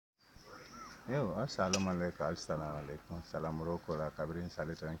Yo, assalamu alaikum. Salam roko la kabrin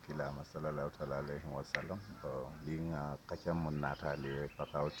salitan kila masallallahu ta'ala alaihi wa sallam. Dinga kacha mun nata le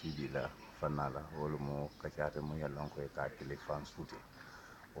Pakao Tv la fanala wolu mo kachate mu yallon ko ka kili fan suuté.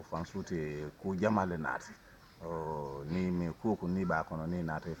 O fan suuté ku jamale nati. Ni me ku ni ba kono ni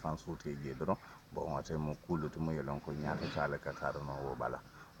nata fan suuté je dron. Bon ate mu kulutu mu yallon ko nyata tala ka tarono wo bala.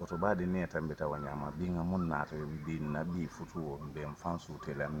 Woto baadi ne tambita wanyama binga mun nata bi na bi futuo be fan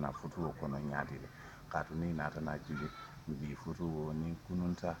suuté la na futuo kono nyaati le kaatu ni nata na jibi bi futuo ni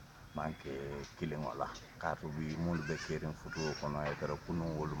kununta manke kilingola kaatu bi mulu be kerin futuo kono e tara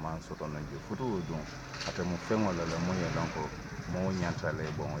kunun wolu man soto non je futuo dum ate mu fengola la mu yelon ko mo nyanta le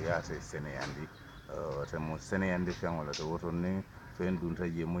bon yaate seneyandi te mu seneyandi fengola to woto ni fen dunta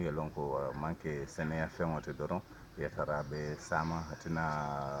je mu yelon ko manke seneya fengote doron yetara be sama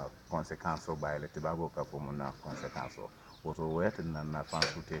hatina conséquence o bayle tibabo ka fo mun na conséquence o woto wayata nan na fan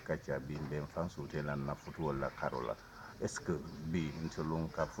suuté kacca bi mbe fan suuté lan na futu wala karola est ce que bi ntolun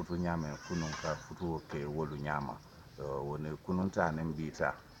ka futu nyame kunun ka futu ke wolu nyama woni kununta nen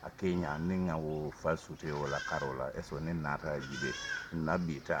bita a kenya ninga wo fan suuté wala karola est ce nen nata jibe na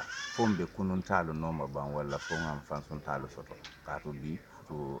bita fombe kununta lo noma ban wala fo ngam fan sun talo soto kato bi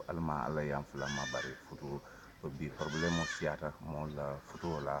futu alma ala yam fulama bari futu bi problème o siyata mo la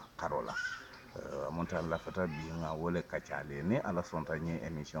futu la karola monta la fata bi nga wole kacale ne ala sonta nye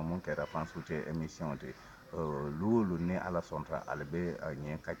émission mon kera fan suuté émission te lulu ne ala sonta albe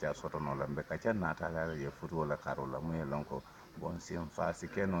nye kaca soto no la be kaca nata la ye futu la karola mo ye lonko bon sim fa si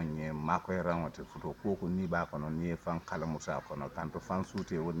keno nye mako rangote futu ko ni ba kono ni fan kala musa kono kanto fan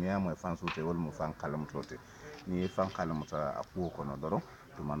suuté wol ni mo fan suuté wol mo fan kala mutote ni fan kala muta ko kono doro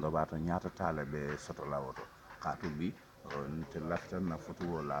to mando bato nyata tale be soto la woto kaatu bi nte laftan na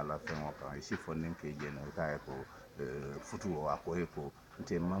futuo la fengo kan isi fonnen ke jeno kaye ko futuo ako e ko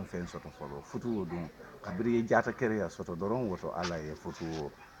nte man fen soto folo futuo dum kabiri jata kere soto doron woto ala e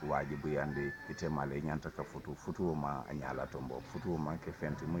futuo wajibu yande ite male nyanta ka futuo ma anyala tombo futuo man ke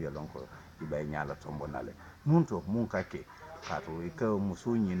fenti mu yelon ko ibay nyala tombo nale nun to mun kake kaatu ka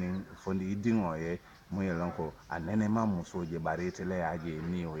muso nyinin fondi dingo ye mu yelon ko anene ma muso je barete le aje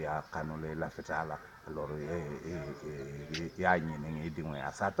ni o ya kanule la fetala alors ya ñini dingo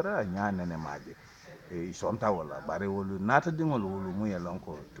ya satra nya nene maje sonta wala bare wolu nata dingol wolu mu yelon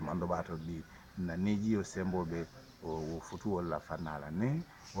ko tumando bato bi na neji o sembobe o futu wala fanala ne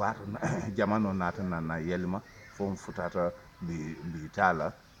wato jamano nata na yelma fom futata bi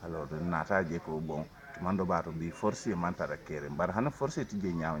tala alors nata je ko bon tumando bato bi forcer mantara kere bar hana forcer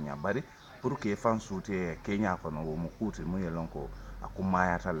tije nyaaw nya bari pour que fan suuté kenya kono wo mu kuti mu yelon ko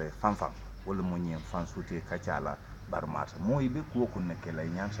akumayata le fanfan wala mo ñen fan suuté kacala barmata moy be ko ko nekela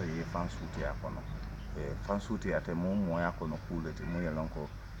ñanta ye fan suuté akono fan suuté ate mo moya kono kulete mo yelon ko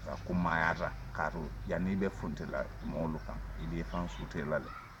ko mayata kato yani be funtela mo lukan ibe fan suuté la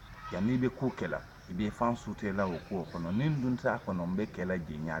yani be ku kela ibe fan suuté la ko kono nin dunta kono be kela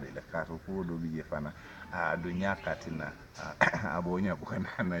je nyaade la kato ko do bi fana a do nyakatina abonya ko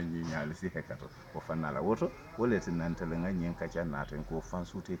na ni nyaali si hekato ko fanala woto wolete nantele nga nyen kacha naten ko fan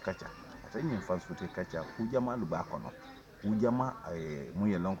suuté kacha tanyin fan suuté kacha ku jama lu ba kono ku jama mu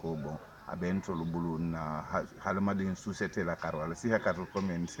yelon ko bon abento lu bulu na halmadin société la karola si hekato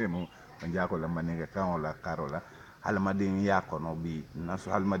comme semo Mandiago la maninga kan la karola halmadin ya kono bi na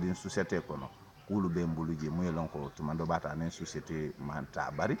so halmadin société kono kulu be mbuluji mu yelon ko tumando bata nen société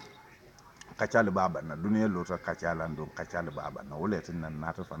manta bari kacale baba na duniya lota kacala ndo kacale baba na wolete nan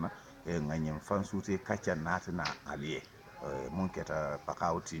nata fana nganyem fan suuté kacha nata na alias mun keta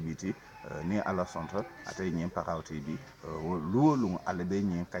Pakao Tv ti ni ala sonto ate nyen Pakao Tv luwolu ala be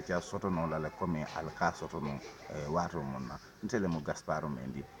nyen kacha soto no la comme ala ka soto no wato monna ntele mo Gaspar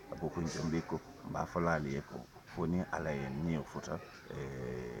Mendy aboko njombe ko mba falali ko foni ala en ni futa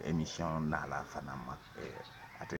émission na la fanama